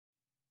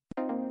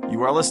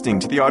You are listening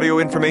to the Audio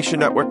Information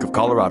Network of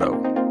Colorado.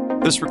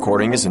 This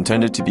recording is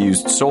intended to be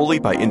used solely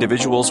by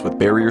individuals with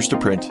barriers to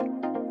print.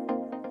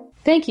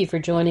 Thank you for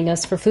joining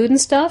us for Food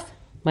and Stuff.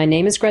 My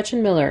name is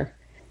Gretchen Miller.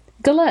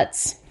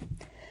 Galettes.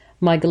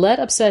 My galette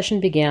obsession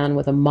began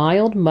with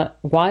a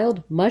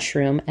wild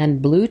mushroom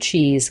and blue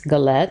cheese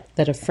galette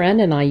that a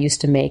friend and I used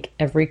to make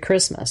every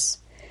Christmas.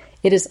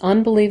 It is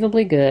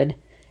unbelievably good.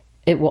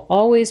 It will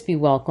always be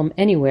welcome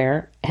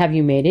anywhere. Have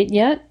you made it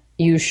yet?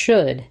 You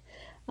should.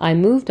 I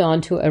moved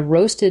on to a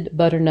roasted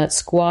butternut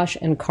squash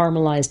and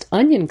caramelized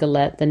onion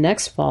galette the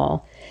next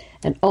fall,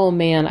 and oh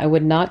man, I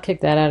would not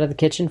kick that out of the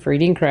kitchen for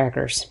eating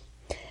crackers.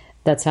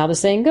 That's how the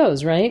saying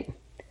goes, right?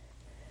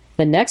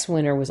 The next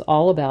winter was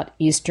all about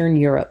Eastern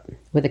Europe,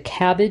 with a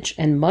cabbage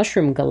and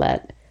mushroom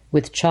galette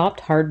with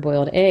chopped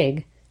hard-boiled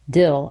egg,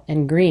 dill,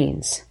 and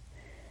greens.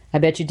 I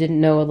bet you didn't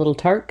know a little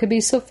tart could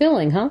be so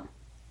filling, huh?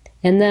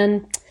 And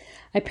then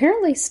I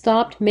apparently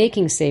stopped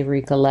making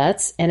savory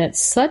galettes, and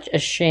it's such a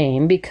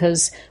shame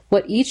because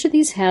what each of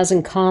these has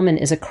in common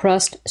is a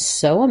crust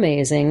so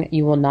amazing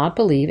you will not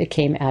believe it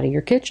came out of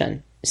your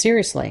kitchen.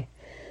 Seriously.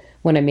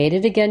 When I made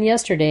it again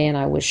yesterday, and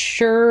I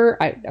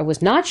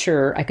was not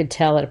sure I could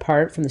tell it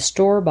apart from the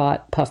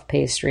store-bought puff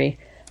pastry.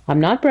 I'm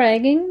not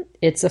bragging.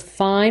 It's a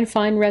fine,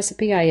 fine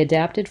recipe I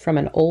adapted from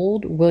an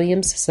old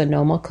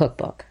Williams-Sonoma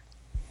cookbook.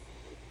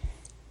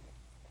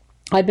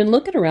 I'd been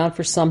looking around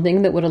for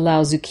something that would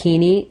allow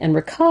zucchini and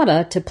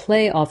ricotta to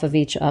play off of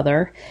each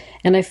other,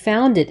 and I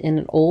found it in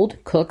an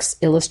old Cook's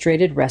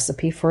Illustrated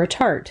recipe for a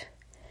tart.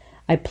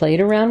 I played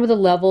around with the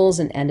levels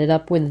and ended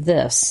up with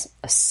this,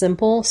 a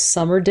simple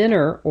summer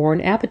dinner or an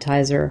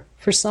appetizer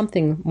for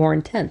something more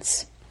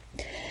intense.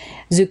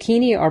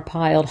 Zucchini are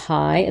piled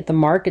high at the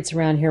markets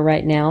around here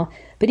right now,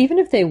 but even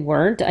if they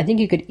weren't, I think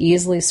you could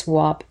easily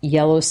swap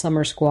yellow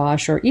summer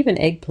squash or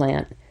even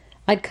eggplant.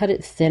 I'd cut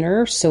it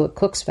thinner so it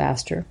cooks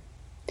faster.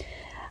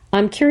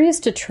 I'm curious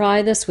to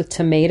try this with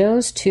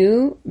tomatoes,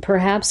 too.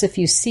 Perhaps if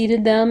you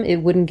seeded them, it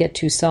wouldn't get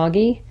too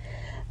soggy.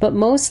 But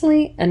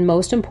mostly, and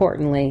most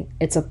importantly,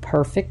 it's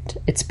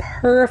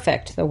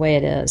perfect the way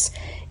it is.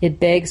 It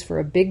begs for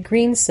a big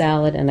green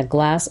salad and a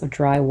glass of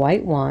dry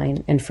white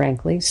wine, and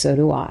frankly, so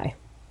do I.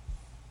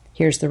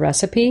 Here's the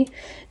recipe: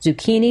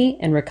 zucchini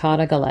and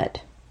ricotta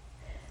galette.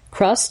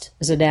 Crust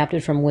is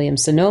adapted from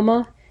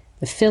Williams-Sonoma.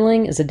 The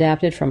filling is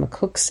adapted from a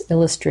Cook's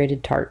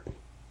Illustrated tart.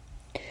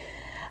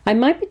 I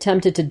might be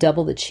tempted to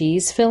double the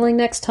cheese filling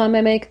next time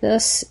I make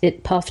this.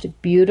 It puffed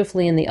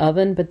beautifully in the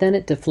oven, but then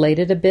it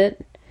deflated a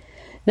bit.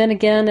 Then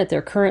again, at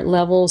their current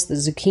levels, the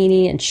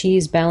zucchini and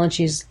cheese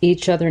balance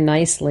each other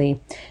nicely.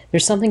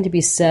 There's something to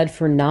be said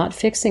for not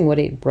fixing what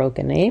ain't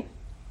broken, eh?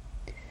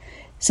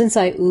 Since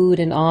I oohed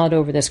and awed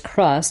over this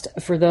crust,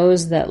 for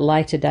those that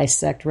like to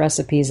dissect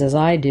recipes as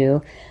I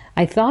do,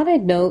 I thought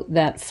I'd note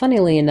that,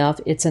 funnily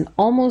enough, it's an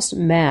almost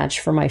match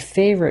for my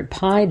favorite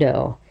pie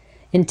dough,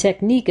 in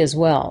technique as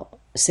well,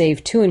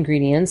 save two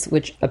ingredients,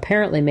 which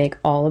apparently make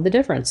all of the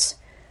difference: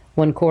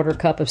 1/4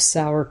 cup of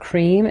sour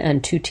cream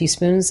and 2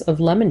 teaspoons of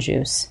lemon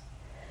juice.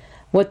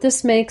 What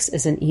this makes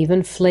is an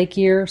even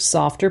flakier,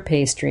 softer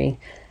pastry,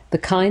 the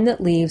kind that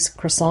leaves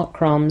croissant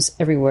crumbs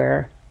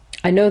everywhere.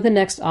 I know the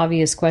next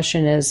obvious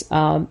question is,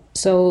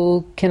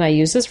 so can I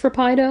use this for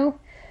pie dough?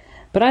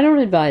 But I don't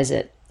advise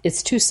it.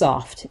 It's too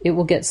soft. It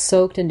will get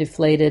soaked and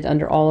deflated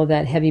under all of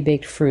that heavy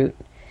baked fruit.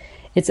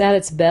 It's at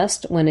its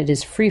best when it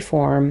is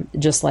freeform,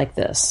 just like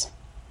this.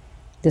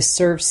 This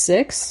serves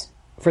 6.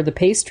 For the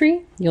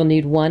pastry, you'll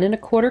need 1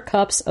 1/4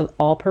 cups of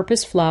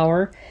all-purpose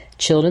flour,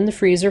 chilled in the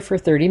freezer for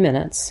 30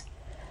 minutes,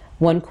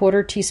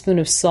 1/4 teaspoon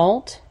of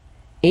salt,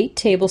 8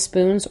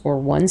 tablespoons or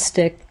 1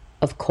 stick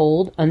of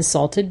cold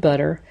unsalted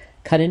butter,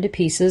 cut into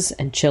pieces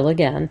and chill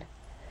again,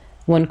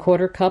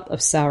 1/4 cup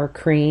of sour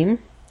cream,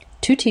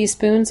 2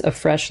 teaspoons of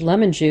fresh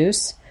lemon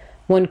juice,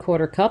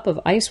 1/4 cup of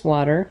ice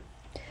water.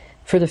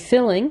 For the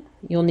filling,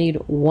 you'll need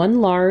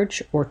 1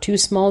 large or 2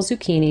 small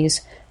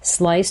zucchinis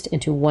sliced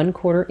into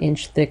 1/4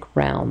 inch thick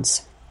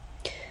rounds.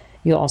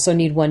 You'll also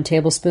need 1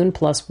 tablespoon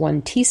plus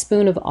 1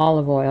 teaspoon of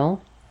olive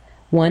oil,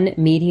 1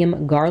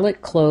 medium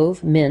garlic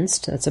clove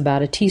minced, that's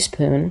about a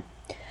teaspoon,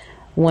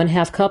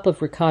 1/2 cup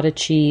of ricotta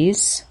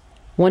cheese,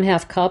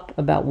 1/2 cup,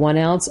 about 1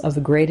 ounce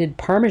of grated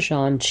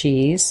Parmesan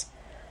cheese,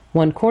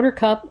 1/4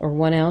 cup or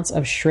 1 ounce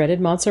of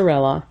shredded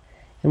mozzarella,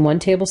 and 1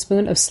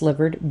 tablespoon of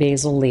slivered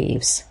basil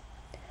leaves.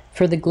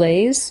 For the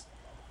glaze,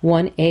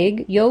 1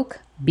 egg yolk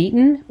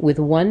beaten with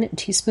 1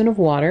 teaspoon of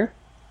water.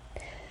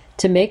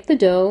 To make the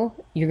dough,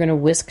 you're going to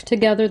whisk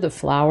together the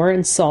flour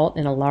and salt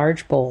in a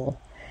large bowl.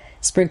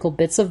 Sprinkle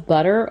bits of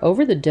butter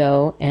over the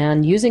dough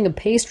and, using a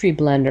pastry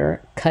blender,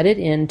 cut it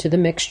into the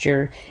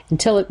mixture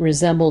until it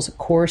resembles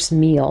coarse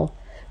meal,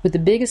 with the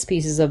biggest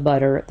pieces of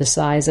butter the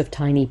size of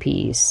tiny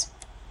peas.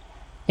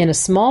 In a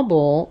small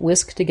bowl,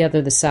 whisk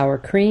together the sour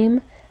cream,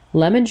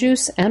 lemon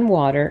juice, and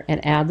water,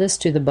 and add this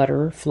to the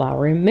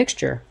butter-floury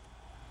mixture.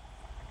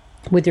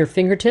 With your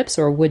fingertips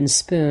or a wooden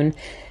spoon,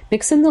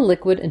 mix in the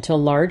liquid until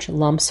large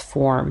lumps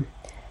form.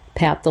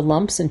 Pat the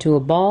lumps into a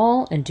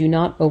ball and do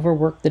not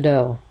overwork the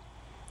dough.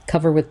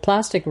 Cover with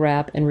plastic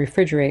wrap and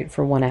refrigerate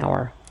for 1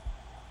 hour.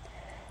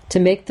 To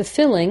make the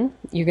filling,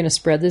 you're going to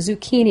spread the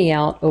zucchini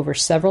out over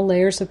several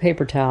layers of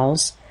paper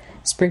towels,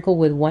 sprinkle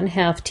with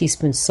 1/2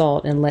 teaspoon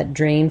salt, and let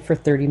drain for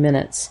 30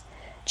 minutes.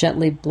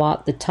 Gently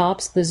blot the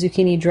tops of the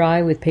zucchini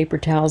dry with paper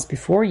towels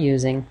before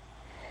using.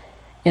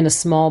 In a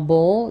small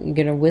bowl, you're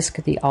going to whisk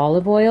the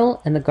olive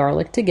oil and the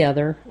garlic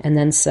together and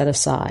then set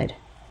aside.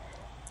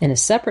 In a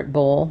separate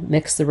bowl,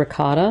 mix the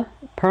ricotta,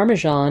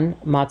 Parmesan,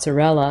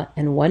 mozzarella,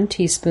 and 1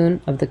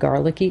 teaspoon of the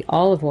garlicky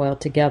olive oil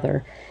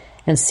together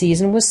and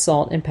season with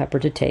salt and pepper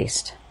to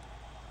taste.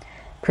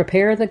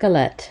 Prepare the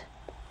galette.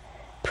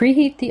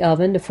 Preheat the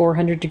oven to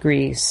 400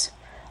 degrees.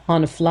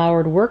 On a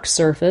floured work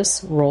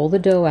surface, roll the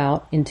dough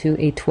out into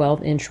a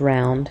 12-inch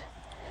round.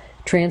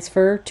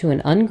 Transfer to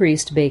an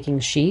ungreased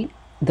baking sheet,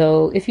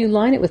 though if you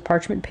line it with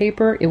parchment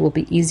paper, it will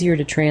be easier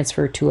to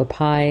transfer to a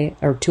pie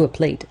or to a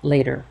plate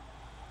later.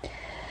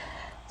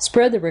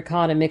 Spread the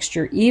ricotta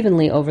mixture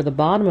evenly over the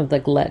bottom of the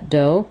galette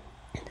dough,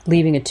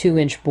 leaving a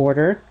 2-inch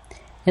border,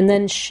 and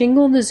then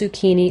shingle the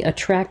zucchini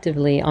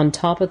attractively on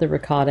top of the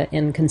ricotta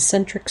in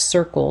concentric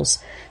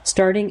circles,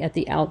 starting at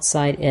the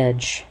outside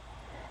edge.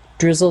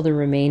 Drizzle the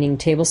remaining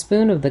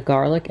tablespoon of the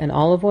garlic and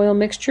olive oil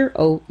mixture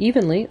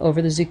evenly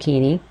over the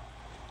zucchini,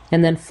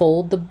 and then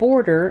fold the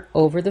border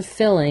over the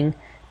filling,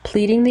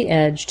 pleating the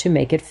edge to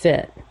make it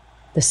fit.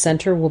 The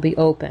center will be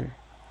open.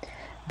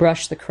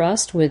 Brush the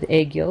crust with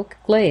egg yolk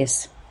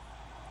glaze.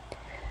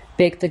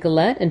 Bake the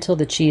galette until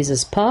the cheese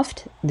is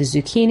puffed, the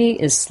zucchini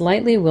is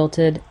slightly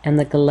wilted, and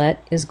the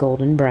galette is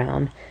golden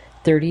brown,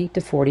 30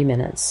 to 40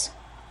 minutes.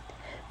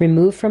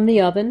 Remove from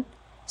the oven,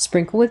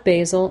 sprinkle with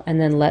basil,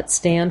 and then let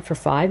stand for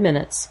 5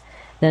 minutes.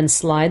 Then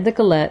slide the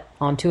galette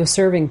onto a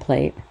serving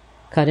plate,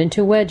 cut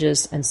into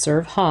wedges, and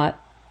serve hot,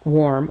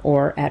 warm,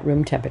 or at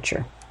room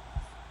temperature.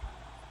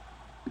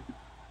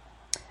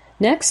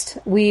 Next,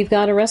 we've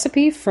got a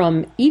recipe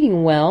from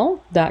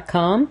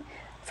eatingwell.com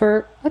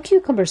for a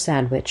cucumber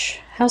sandwich.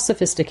 How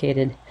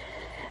sophisticated.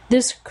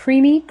 This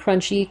creamy,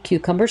 crunchy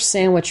cucumber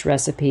sandwich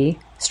recipe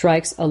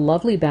strikes a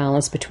lovely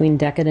balance between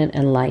decadent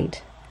and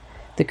light.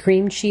 The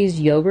cream cheese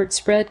yogurt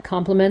spread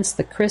complements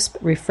the crisp,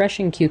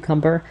 refreshing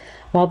cucumber,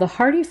 while the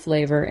hearty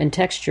flavor and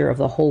texture of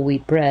the whole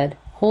wheat bread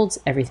holds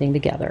everything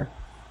together.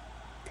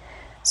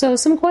 So,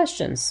 some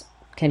questions.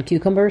 Can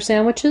cucumber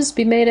sandwiches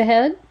be made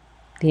ahead?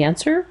 The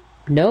answer?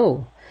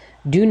 No.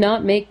 Do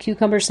not make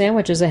cucumber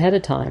sandwiches ahead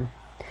of time.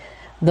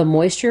 The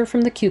moisture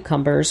from the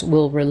cucumbers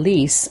will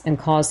release and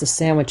cause the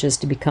sandwiches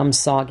to become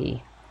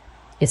soggy.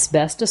 It's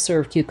best to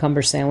serve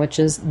cucumber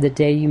sandwiches the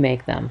day you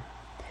make them.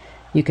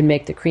 You can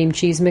make the cream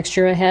cheese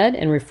mixture ahead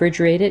and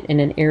refrigerate it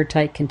in an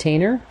airtight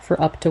container for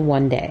up to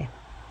 1 day.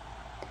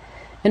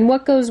 And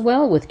what goes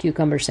well with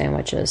cucumber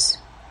sandwiches?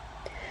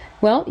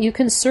 Well, you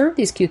can serve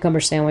these cucumber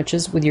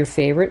sandwiches with your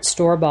favorite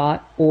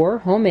store-bought or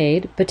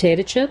homemade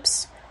potato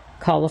chips,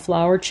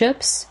 cauliflower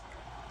chips,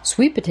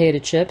 sweet potato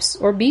chips,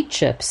 or beet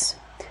chips.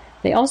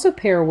 They also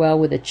pair well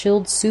with a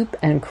chilled soup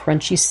and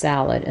crunchy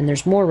salad, and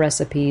there's more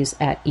recipes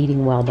at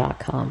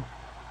eatingwell.com.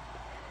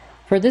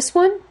 For this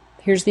one,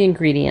 here's the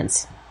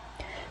ingredients.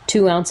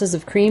 2 ounces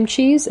of cream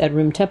cheese at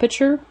room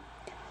temperature,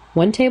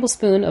 1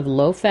 tablespoon of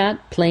low-fat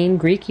plain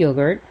Greek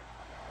yogurt,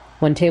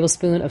 1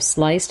 tablespoon of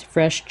sliced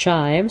fresh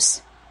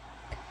chives,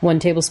 1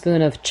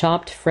 tablespoon of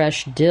chopped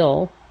fresh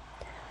dill,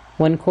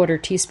 1/4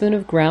 teaspoon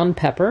of ground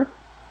pepper,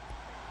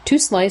 2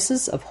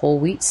 slices of whole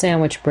wheat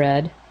sandwich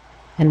bread,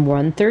 and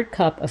 1/3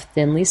 cup of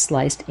thinly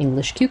sliced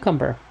English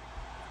cucumber.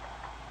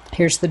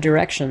 Here's the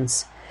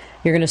directions.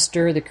 You're going to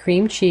stir the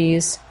cream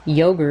cheese,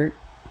 yogurt,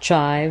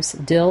 chives,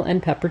 dill,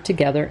 and pepper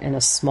together in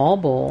a small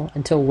bowl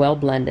until well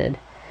blended,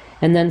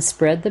 and then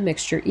spread the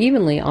mixture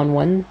evenly on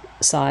one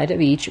side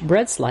of each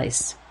bread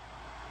slice.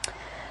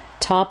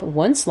 Top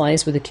 1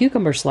 slice with the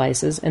cucumber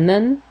slices, and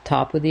then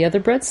top with the other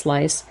bread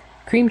slice,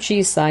 cream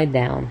cheese side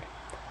down.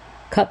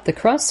 Cut the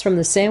crust from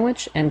the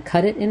sandwich and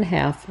cut it in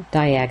half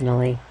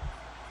diagonally.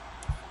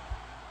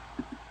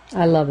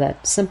 I love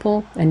that.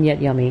 Simple and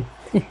yet yummy.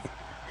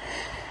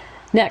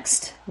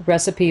 Next,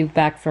 recipe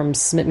back from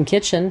Smitten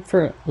Kitchen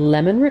for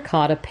lemon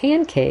ricotta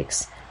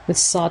pancakes with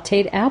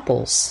sautéed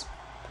apples.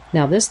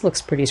 Now this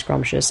looks pretty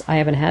scrumptious. I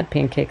haven't had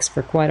pancakes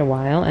for quite a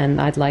while, and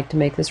I'd like to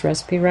make this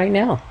recipe right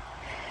now.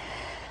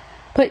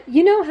 But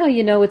you know how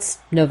you know it's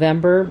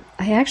November?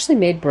 I actually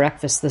made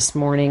breakfast this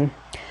morning.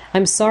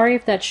 I'm sorry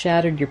if that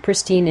shattered your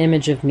pristine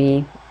image of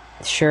me.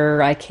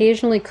 Sure, I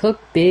occasionally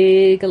cook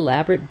big,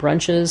 elaborate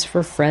brunches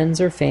for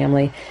friends or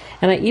family,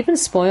 and I even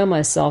spoil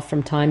myself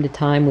from time to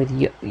time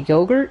with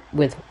yogurt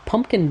with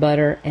pumpkin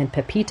butter and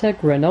pepita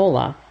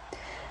granola.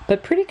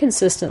 But pretty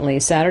consistently,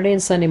 Saturday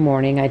and Sunday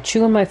morning, I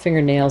chew on my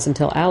fingernails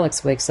until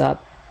Alex wakes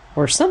up,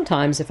 or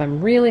sometimes, if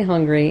I'm really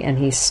hungry and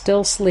he's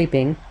still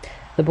sleeping,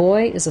 the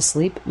boy is a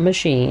sleep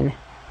machine.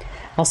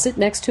 I'll sit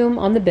next to him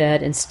on the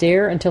bed and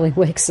stare until he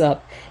wakes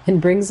up and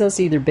brings us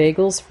either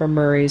bagels from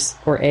Murray's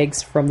or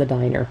eggs from the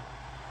diner.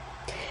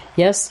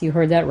 Yes, you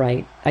heard that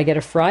right. I get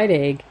a fried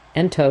egg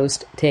and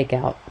toast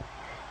takeout.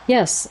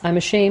 Yes, I'm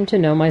ashamed to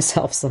know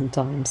myself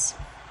sometimes.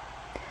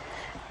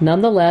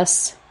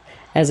 Nonetheless,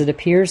 as it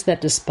appears that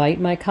despite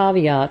my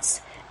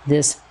caveats,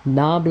 this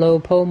Nablo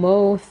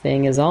Pomo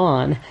thing is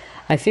on,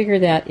 I figure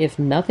that if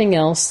nothing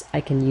else,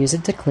 I can use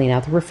it to clean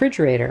out the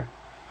refrigerator.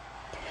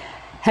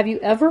 Have you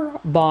ever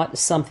bought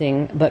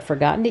something but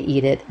forgotten to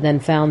eat it, then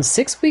found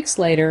 6 weeks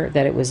later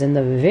that it was in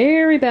the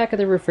very back of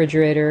the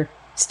refrigerator,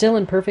 still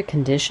in perfect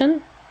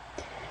condition?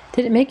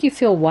 Did it make you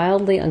feel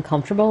wildly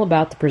uncomfortable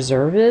about the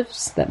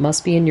preservatives that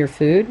must be in your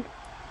food?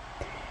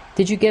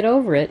 Did you get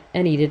over it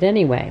and eat it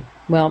anyway?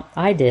 Well,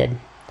 I did.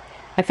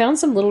 I found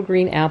some little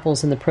green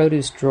apples in the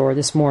produce drawer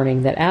this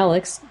morning that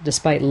Alex,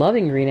 despite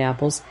loving green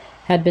apples,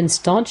 had been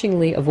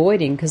staunchly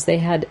avoiding because they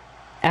had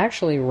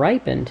actually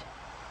ripened.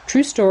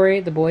 True story,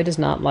 the boy does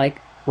not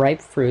like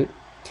ripe fruit.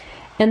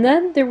 And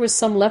then there was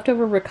some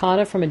leftover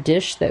ricotta from a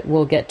dish that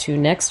we'll get to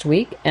next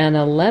week, and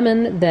a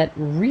lemon that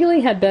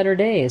really had better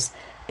days.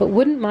 But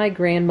wouldn't my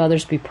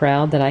grandmothers be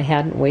proud that I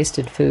hadn't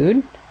wasted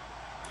food?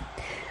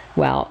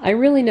 Wow, I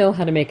really know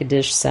how to make a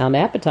dish sound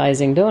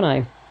appetizing, don't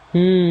I?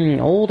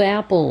 Old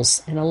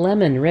apples and a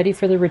lemon ready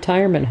for the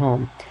retirement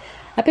home.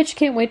 I bet you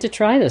can't wait to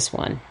try this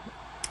one.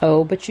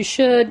 Oh, but you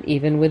should,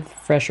 even with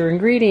fresher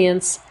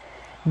ingredients.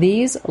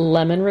 These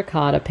lemon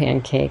ricotta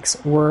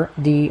pancakes were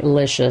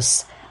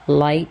delicious,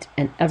 light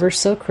and ever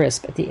so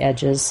crisp at the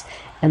edges,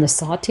 and the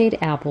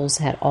sautéed apples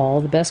had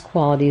all the best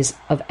qualities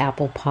of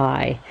apple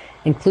pie,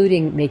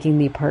 including making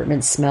the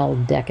apartment smell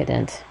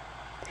decadent.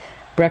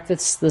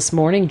 Breakfast this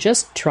morning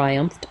just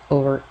triumphed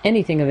over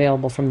anything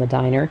available from the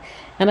diner,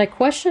 and I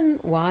question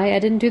why I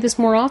didn't do this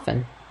more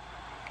often.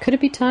 Could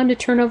it be time to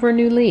turn over a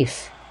new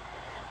leaf?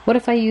 What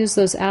if I used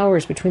those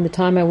hours between the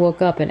time I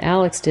woke up and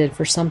Alex did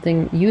for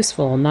something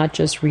useful, not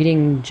just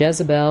reading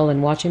Jezebel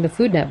and watching the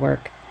Food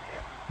Network?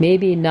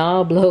 Maybe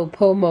Nablo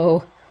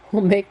Pomo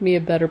will make me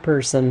a better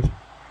person.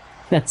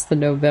 That's the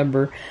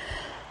November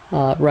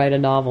write a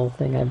novel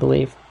thing, I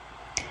believe.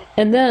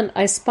 And then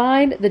I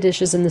spied the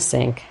dishes in the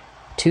sink.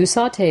 2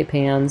 sauté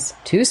pans,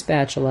 2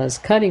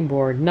 spatulas, cutting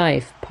board,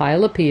 knife,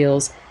 pile of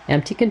peels,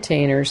 empty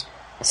containers,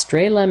 a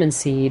stray lemon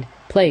seed,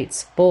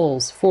 plates,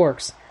 bowls,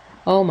 forks.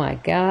 Oh my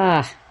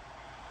God.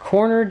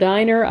 Corner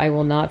diner, I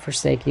will not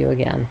forsake you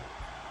again.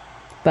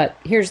 But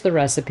here's the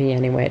recipe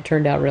anyway. It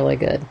turned out really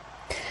good.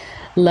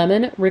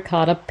 Lemon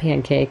ricotta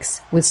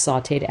pancakes with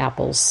sautéed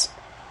apples.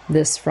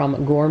 This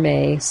from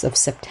Gourmets of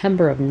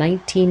September of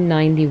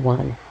 1991.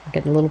 I'm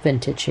getting a little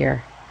vintage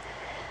here.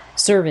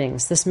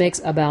 Servings. This makes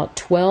about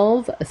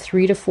 12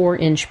 3 to 4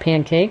 inch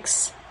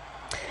pancakes.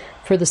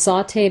 For the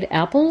sautéed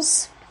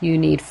apples, you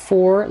need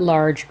 4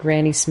 large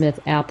Granny Smith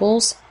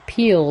apples,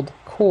 peeled,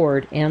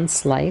 cored, and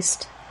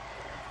sliced.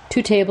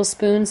 2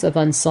 tablespoons of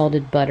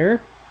unsalted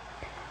butter.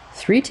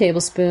 3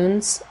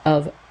 tablespoons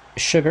of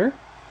sugar.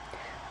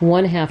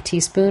 1/2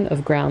 teaspoon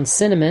of ground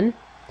cinnamon,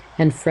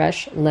 and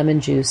fresh lemon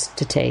juice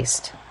to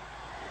taste.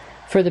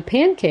 For the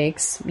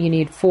pancakes, you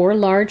need 4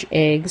 large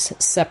eggs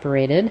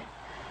separated,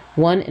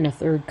 1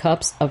 1/3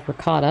 cups of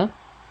ricotta,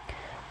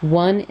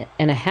 1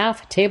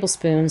 1/2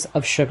 tablespoons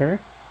of sugar,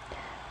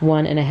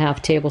 1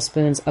 1/2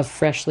 tablespoons of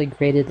freshly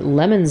grated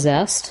lemon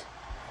zest,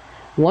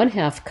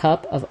 1/2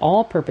 cup of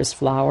all-purpose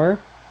flour,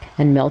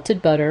 and melted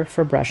butter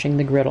for brushing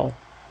the griddle.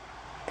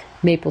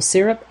 Maple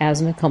syrup as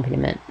an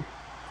accompaniment.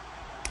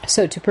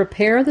 So to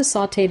prepare the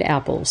sautéed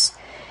apples,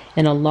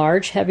 in a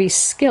large heavy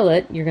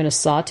skillet, you're going to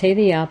sauté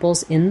the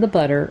apples in the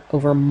butter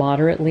over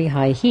moderately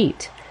high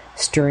heat,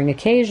 stirring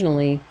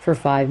occasionally for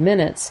 5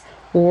 minutes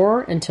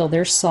or until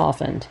they're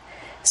softened.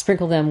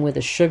 Sprinkle them with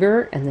the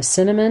sugar and the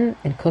cinnamon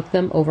and cook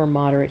them over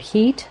moderate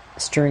heat,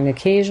 stirring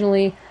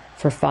occasionally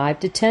for 5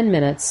 to 10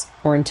 minutes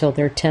or until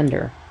they're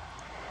tender.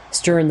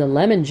 Stir in the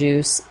lemon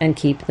juice and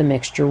keep the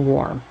mixture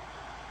warm.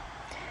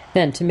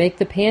 Then to make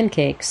the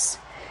pancakes,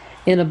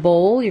 in a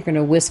bowl, you're going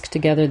to whisk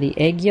together the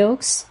egg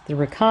yolks, the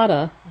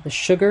ricotta, the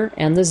sugar,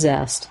 and the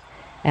zest.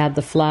 Add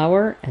the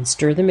flour and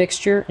stir the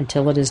mixture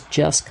until it is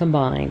just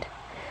combined.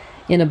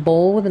 In a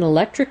bowl with an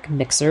electric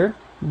mixer,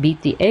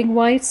 beat the egg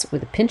whites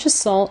with a pinch of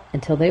salt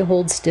until they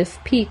hold stiff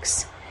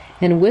peaks,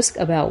 and whisk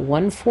about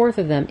 1/4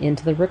 of them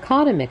into the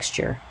ricotta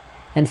mixture,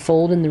 and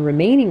fold in the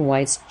remaining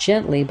whites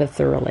gently but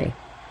thoroughly.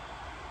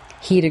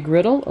 Heat a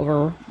griddle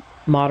over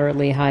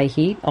moderately high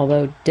heat,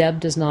 although Deb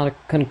does not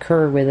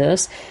concur with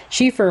this.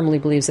 She firmly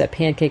believes that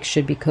pancakes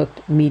should be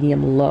cooked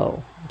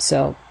medium-low.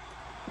 So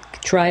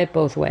try it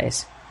both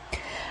ways.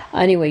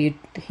 Anyway, you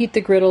heat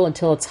the griddle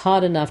until it's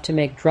hot enough to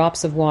make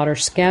drops of water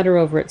scatter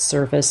over its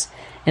surface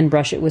and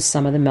brush it with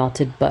some of the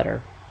melted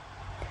butter.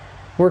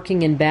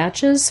 Working in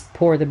batches,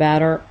 pour the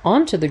batter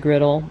onto the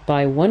griddle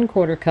by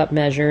 1/4 cup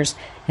measures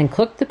and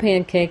cook the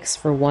pancakes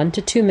for 1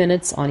 to 2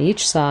 minutes on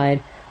each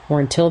side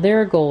or until they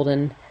are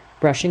golden,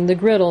 brushing the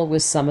griddle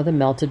with some of the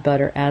melted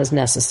butter as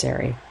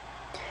necessary.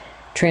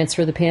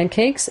 Transfer the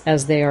pancakes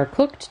as they are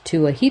cooked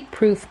to a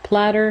heat-proof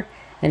platter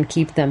and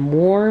keep them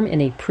warm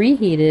in a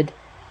preheated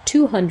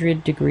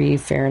 200-degree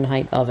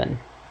Fahrenheit oven.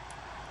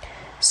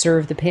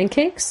 Serve the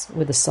pancakes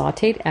with the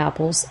sautéed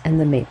apples and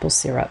the maple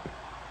syrup.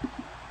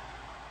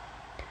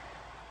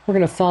 We're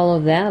going to follow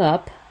that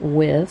up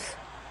with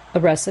a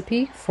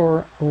recipe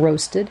for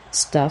roasted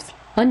stuffed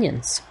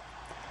onions.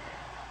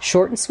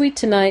 Short and sweet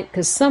tonight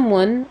because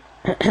someone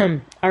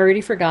I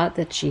already forgot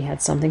that she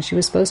had something she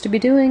was supposed to be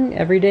doing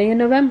every day in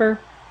November.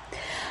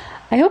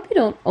 I hope you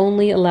don't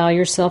only allow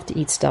yourself to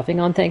eat stuffing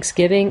on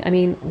Thanksgiving. I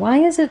mean, why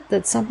is it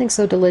that something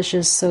so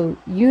delicious, so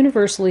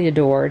universally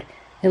adored,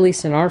 at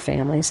least in our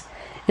families,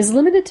 is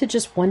limited to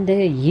just one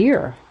day a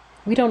year?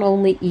 We don't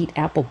only eat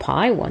apple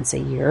pie once a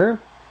year.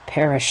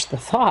 Perish the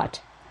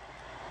thought.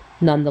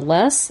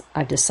 Nonetheless,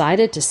 I've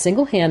decided to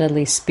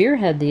single-handedly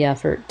spearhead the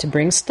effort to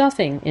bring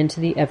stuffing into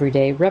the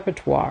everyday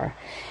repertoire.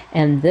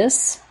 And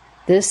this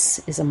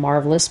is a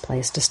marvelous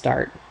place to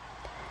start.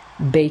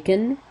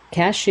 Bacon,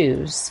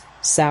 cashews,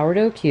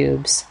 sourdough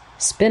cubes,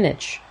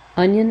 spinach,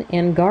 onion,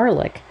 and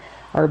garlic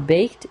are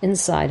baked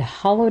inside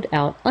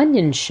hollowed-out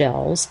onion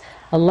shells,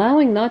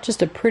 allowing not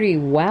just a pretty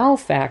wow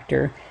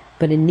factor,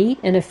 but a neat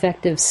and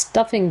effective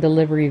stuffing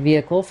delivery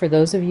vehicle for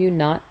those of you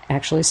not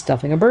actually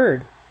stuffing a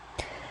bird.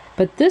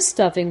 But this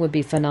stuffing would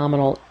be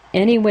phenomenal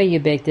any way you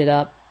baked it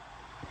up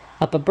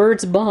a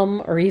bird's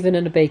bum, or even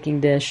in a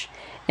baking dish,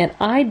 and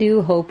I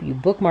do hope you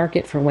bookmark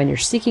it for when you're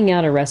seeking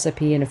out a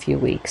recipe in a few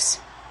weeks.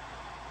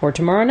 Or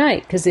tomorrow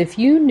night, because if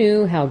you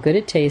knew how good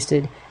it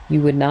tasted,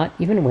 you would not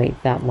even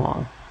wait that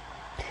long.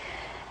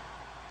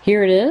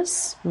 Here it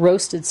is,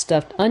 roasted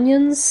stuffed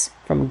onions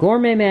from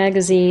Gourmet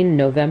Magazine,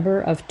 November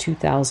of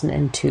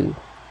 2002.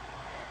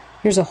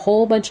 Here's a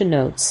whole bunch of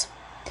notes.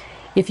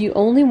 If you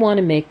only want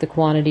to make the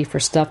quantity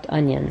for stuffed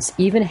onions,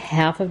 even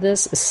half of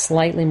this is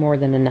slightly more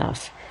than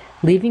enough,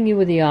 leaving you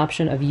with the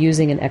option of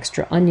using an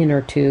extra onion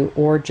or two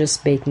or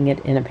just baking it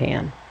in a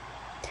pan.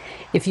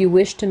 If you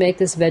wish to make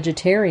this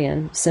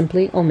vegetarian,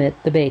 simply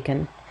omit the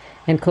bacon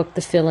and cook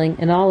the filling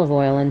in olive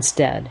oil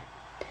instead.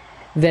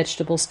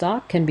 Vegetable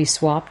stock can be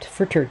swapped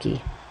for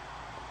turkey.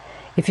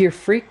 If you're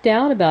freaked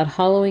out about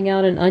hollowing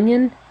out an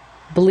onion,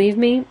 believe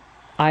me,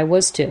 I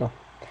was too.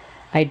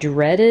 I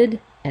dreaded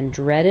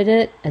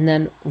it, and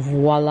then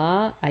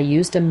voila, I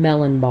used a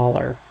melon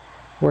baller.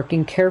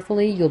 Working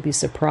carefully, you'll be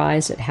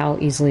surprised at how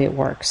easily it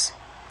works.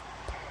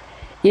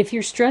 If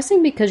you're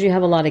stressing because you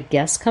have a lot of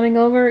guests coming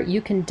over,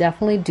 you can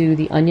definitely do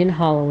the onion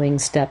hollowing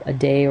step a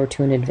day or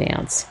two in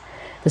advance.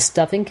 The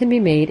stuffing can be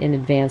made in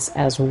advance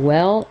as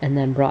well and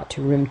then brought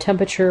to room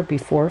temperature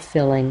before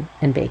filling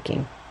and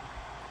baking.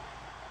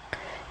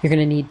 You're going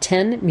to need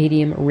 10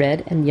 medium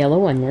red and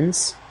yellow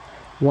onions,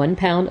 1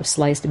 pound of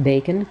sliced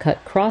bacon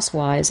cut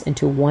crosswise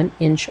into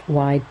 1-inch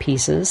wide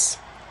pieces,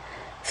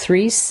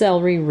 3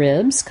 celery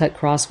ribs cut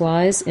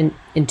crosswise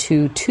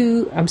into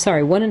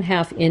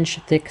 1.5-inch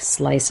thick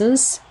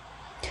slices,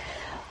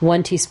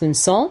 1 teaspoon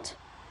salt,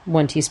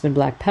 1 teaspoon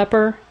black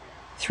pepper,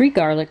 3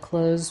 garlic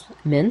cloves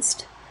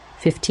minced,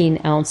 15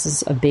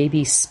 ounces of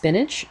baby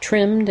spinach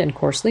trimmed and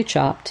coarsely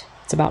chopped.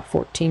 It's about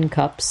 14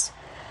 cups.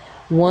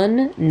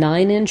 1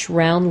 9-inch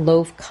round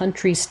loaf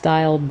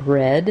country-style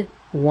bread,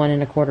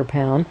 1¼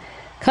 pound,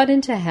 cut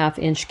into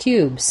 1/2-inch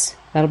cubes.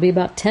 That'll be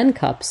about 10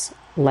 cups,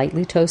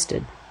 lightly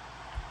toasted.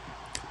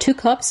 2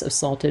 cups of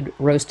salted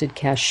roasted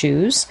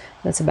cashews.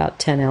 That's about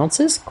 10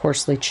 ounces,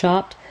 coarsely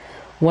chopped.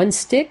 1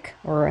 stick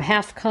or a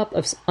 1/2 cup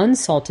of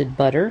unsalted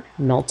butter,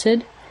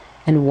 melted,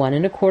 and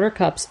 1¼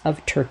 cups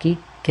of turkey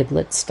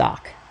giblet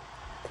stock.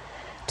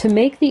 To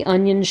make the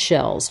onion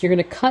shells, you're going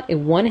to cut a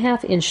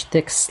 1/2-inch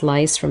thick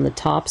slice from the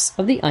tops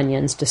of the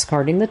onions,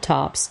 discarding the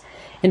tops,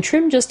 and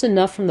trim just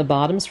enough from the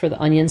bottoms for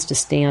the onions to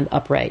stand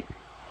upright.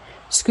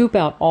 Scoop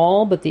out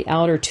all but the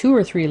outer 2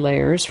 or 3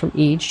 layers from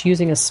each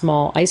using a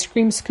small ice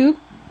cream scoop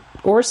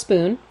or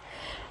spoon.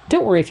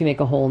 Don't worry if you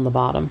make a hole in the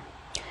bottom.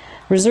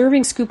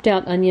 Reserving scooped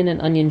out onion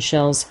and onion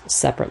shells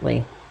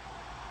separately.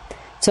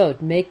 So,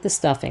 to make the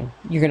stuffing,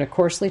 you're going to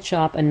coarsely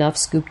chop enough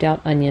scooped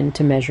out onion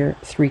to measure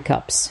 3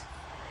 cups.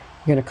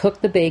 You're going to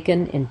cook the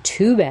bacon in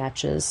 2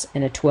 batches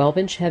in a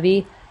 12-inch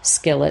heavy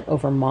skillet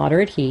over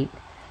moderate heat,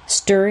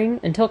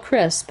 stirring until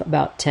crisp,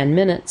 about 10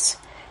 minutes,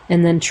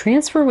 and then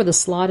transfer with a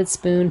slotted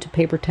spoon to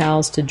paper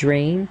towels to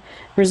drain,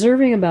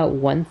 reserving about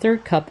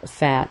 1/3 cup of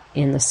fat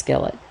in the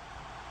skillet.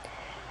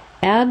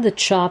 Add the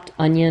chopped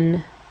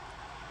onion,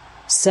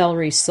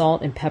 celery,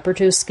 salt, and pepper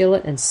to a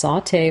skillet and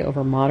saute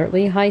over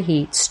moderately high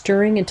heat,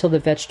 stirring until the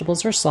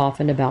vegetables are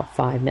softened about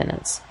 5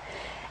 minutes.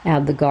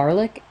 Add the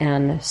garlic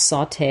and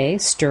saute,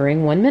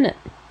 stirring 1 minute.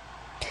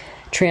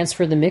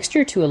 Transfer the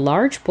mixture to a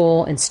large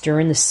bowl and stir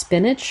in the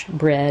spinach,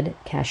 bread,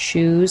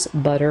 cashews,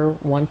 butter,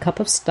 1 cup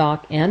of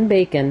stock, and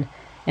bacon,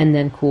 and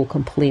then cool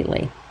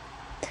completely.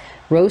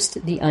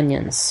 Roast the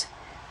onions.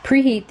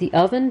 Preheat the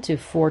oven to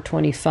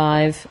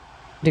 425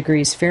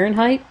 degrees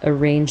Fahrenheit.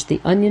 Arrange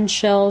the onion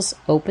shells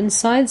open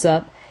sides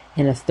up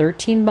in a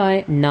 13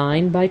 by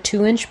 9 by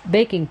 2-inch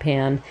baking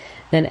pan,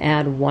 then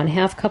add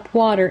 1/2 cup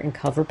water and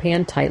cover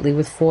pan tightly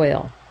with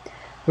foil.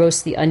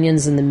 Roast the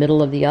onions in the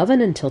middle of the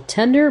oven until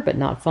tender but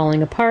not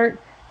falling apart,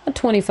 about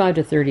 25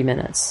 to 30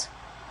 minutes.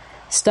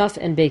 Stuff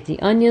and bake the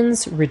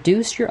onions.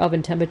 Reduce your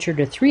oven temperature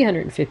to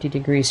 350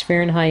 degrees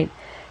Fahrenheit.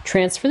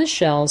 Transfer the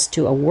shells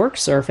to a work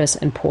surface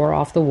and pour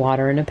off the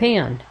water in a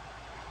pan.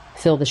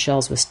 Fill the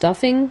shells with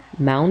stuffing,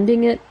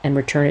 mounding it, and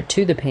return it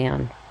to the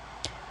pan.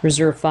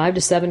 Reserve 5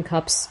 to 7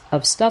 cups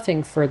of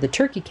stuffing for the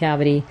turkey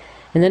cavity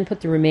and then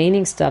put the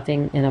remaining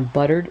stuffing in a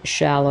buttered,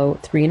 shallow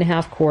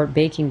 3.5-quart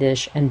baking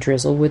dish and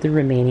drizzle with the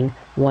remaining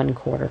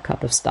 1/4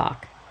 cup of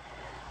stock.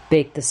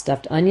 Bake the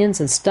stuffed onions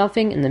and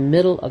stuffing in the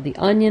middle of the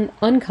onion,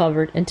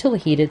 uncovered, until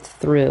heated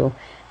through.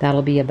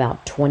 That'll be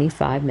about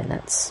 25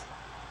 minutes.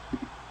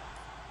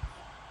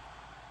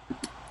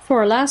 For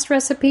our last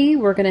recipe,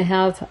 we're going to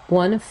have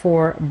one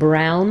for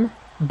brown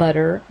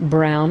butter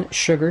brown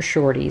sugar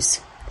shorties.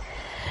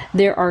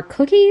 There are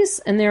cookies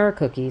and there are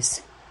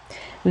cookies.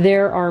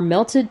 There are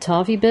melted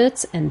toffee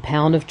bits and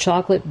pound of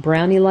chocolate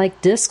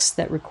brownie-like discs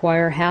that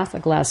require half a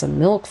glass of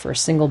milk for a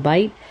single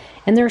bite,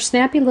 and there are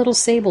snappy little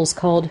sables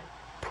called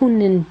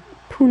punitions.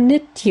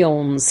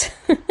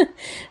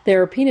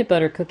 There are peanut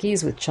butter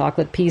cookies with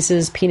chocolate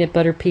pieces, peanut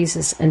butter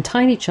pieces, and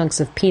tiny chunks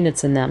of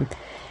peanuts in them.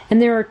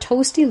 And there are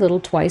toasty little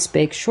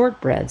twice-baked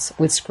shortbreads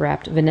with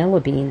scrapped vanilla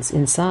beans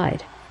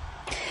inside.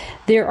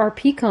 There are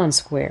pecan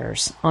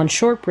squares on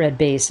shortbread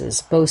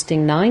bases,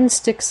 boasting 9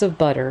 sticks of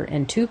butter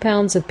and 2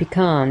 pounds of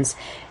pecans,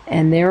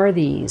 and there are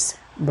these,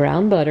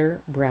 brown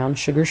butter, brown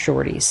sugar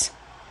shorties.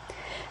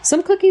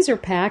 Some cookies are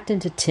packed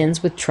into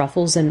tins with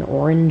truffles and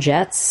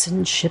orangettes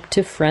and shipped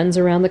to friends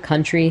around the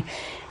country,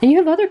 and you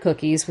have other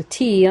cookies with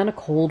tea on a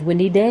cold,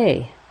 windy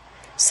day.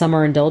 Some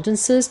are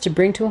indulgences to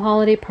bring to a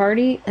holiday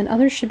party, and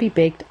others should be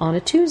baked on a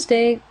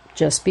Tuesday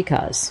just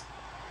because.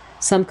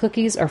 Some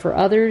cookies are for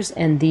others,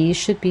 and these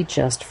should be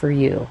just for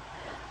you.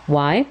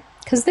 Why?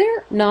 Because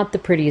they're not the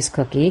prettiest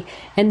cookie,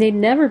 and they'd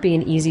never be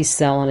an easy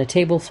sell on a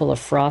table full of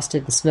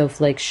frosted and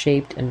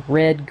snowflake-shaped and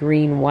red,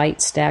 green,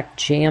 white stacked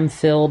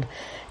jam-filled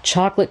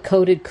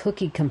chocolate-coated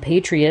cookie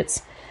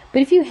compatriots.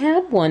 But if you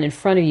had one in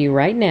front of you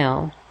right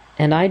now,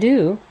 and I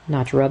do,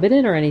 not to rub it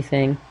in or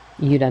anything,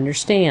 you'd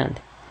understand.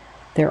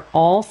 They're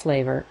all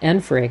flavor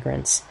and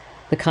fragrance,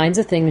 the kinds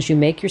of things you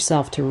make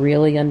yourself to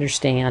really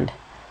understand.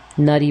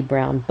 Nutty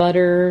brown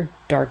butter,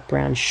 dark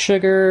brown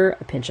sugar,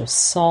 a pinch of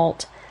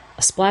salt,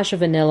 a splash of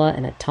vanilla,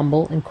 and a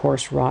tumble and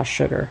coarse raw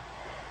sugar.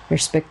 They're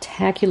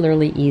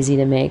spectacularly easy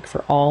to make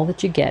for all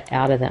that you get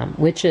out of them,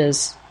 which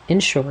is, in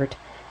short,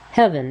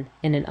 heaven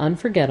in an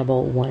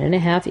unforgettable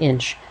 1.5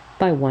 inch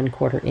by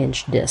 1/4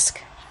 inch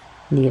disc.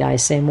 Need I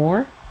say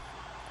more?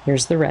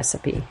 Here's the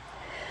recipe.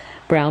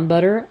 Brown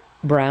butter,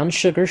 brown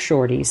sugar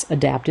shorties,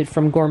 adapted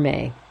from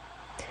Gourmet.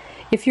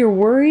 If you're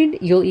worried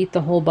you'll eat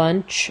the whole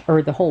bunch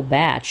or the whole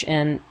batch,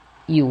 and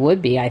you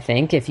would be, I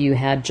think, if you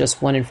had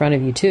just one in front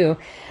of you too,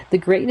 the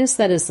greatness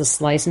that is the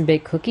slice and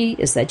bake cookie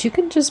is that you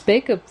can just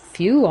bake a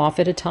few off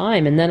at a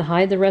time and then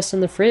hide the rest in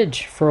the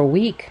fridge for a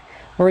week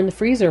or in the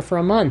freezer for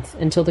a month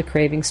until the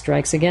craving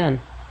strikes again.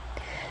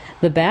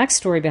 The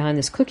backstory behind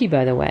this cookie,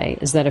 by the way,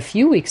 is that a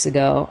few weeks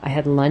ago I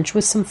had lunch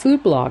with some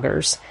food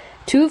bloggers,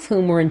 2 of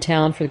whom were in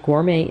town for the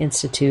Gourmet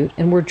Institute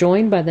and were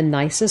joined by the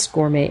nicest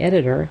gourmet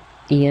editor,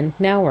 Ian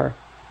Knauer.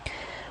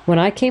 When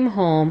I came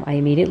home, I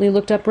immediately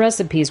looked up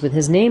recipes with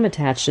his name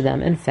attached to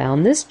them and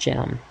found this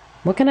gem.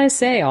 What can I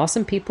say?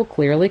 Awesome people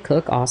clearly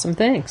cook awesome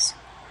things.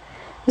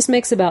 This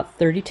makes about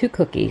 32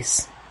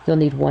 cookies. You'll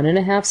need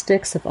 1.5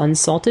 sticks of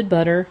unsalted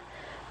butter,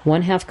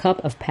 1/2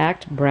 cup of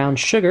packed brown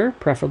sugar,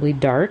 preferably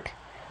dark,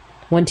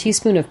 1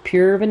 teaspoon of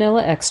pure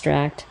vanilla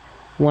extract,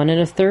 1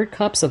 1/3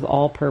 cups of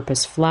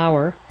all-purpose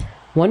flour,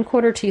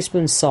 1/4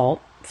 teaspoon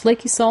salt.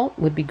 Flaky salt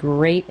would be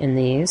great in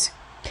these.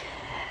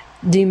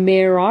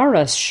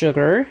 Demerara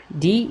sugar,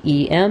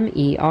 Demerara,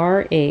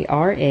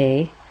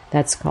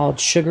 that's called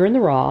sugar in the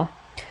raw,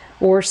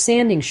 or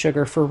sanding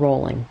sugar for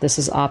rolling. This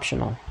is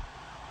optional.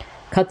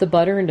 Cut the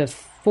butter into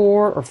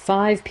 4 or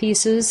 5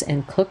 pieces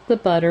and cook the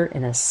butter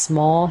in a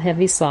small,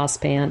 heavy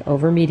saucepan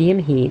over medium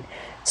heat,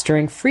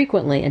 stirring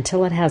frequently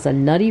until it has a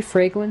nutty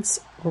fragrance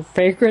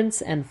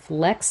and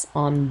flecks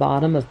on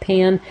bottom of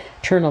pan.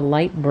 Turn a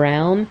light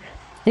brown,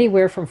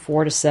 anywhere from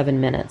 4 to 7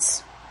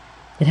 minutes.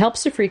 It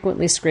helps to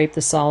frequently scrape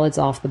the solids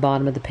off the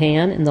bottom of the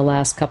pan in the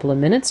last couple of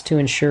minutes to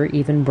ensure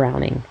even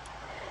browning.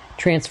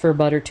 Transfer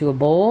butter to a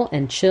bowl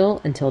and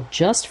chill until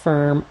just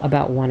firm,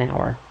 about 1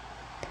 hour.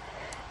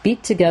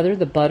 Beat together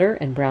the butter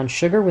and brown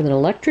sugar with an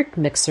electric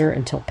mixer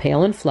until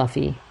pale and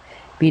fluffy.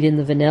 Beat in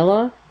the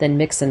vanilla, then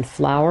mix in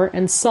flour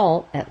and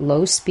salt at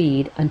low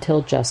speed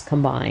until just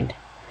combined.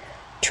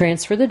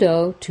 Transfer the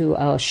dough to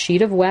a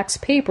sheet of wax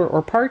paper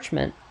or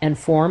parchment and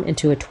form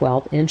into a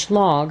 12-inch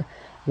log,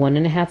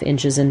 1.5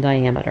 inches in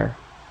diameter.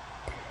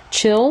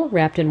 Chill,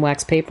 wrapped in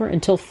wax paper,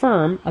 until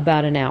firm,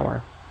 about an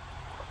hour.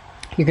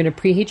 You're going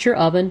to preheat your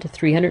oven to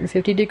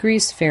 350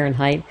 degrees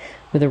Fahrenheit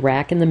with a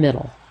rack in the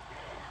middle.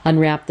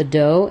 Unwrap the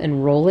dough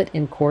and roll it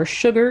in coarse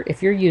sugar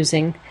if you're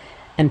using,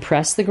 and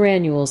press the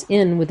granules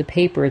in with the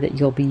paper that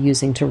you'll be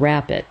using to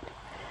wrap it.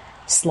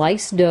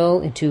 Slice dough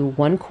into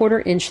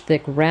 1/4 inch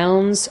thick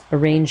rounds,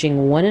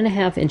 arranging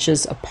 1.5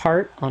 inches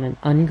apart on an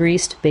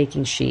ungreased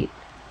baking sheet.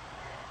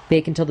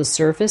 Bake until the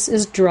surface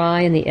is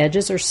dry and the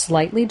edges are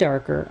slightly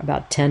darker,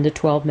 about 10 to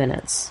 12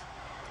 minutes.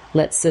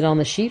 Let sit on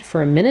the sheet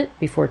for a minute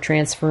before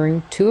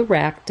transferring to a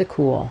rack to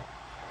cool.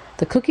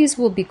 The cookies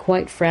will be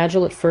quite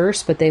fragile at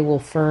first, but they will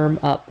firm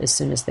up as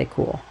soon as they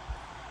cool.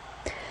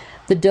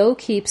 The dough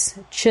keeps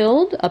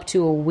chilled up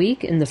to a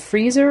week in the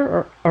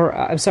freezer,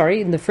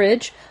 in the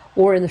fridge,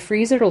 or in the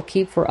freezer it'll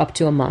keep for up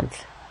to a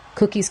month.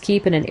 Cookies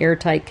keep in an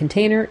airtight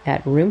container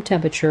at room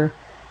temperature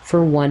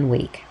for 1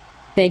 week.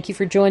 Thank you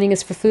for joining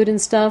us for Food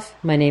and Stuff.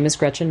 My name is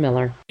Gretchen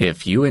Miller.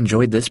 If you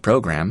enjoyed this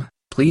program,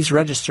 please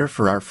register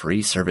for our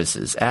free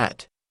services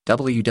at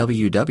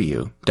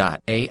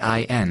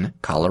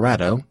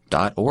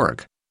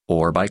www.aincolorado.org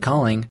or by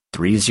calling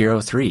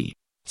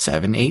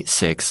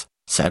 303-786-7777.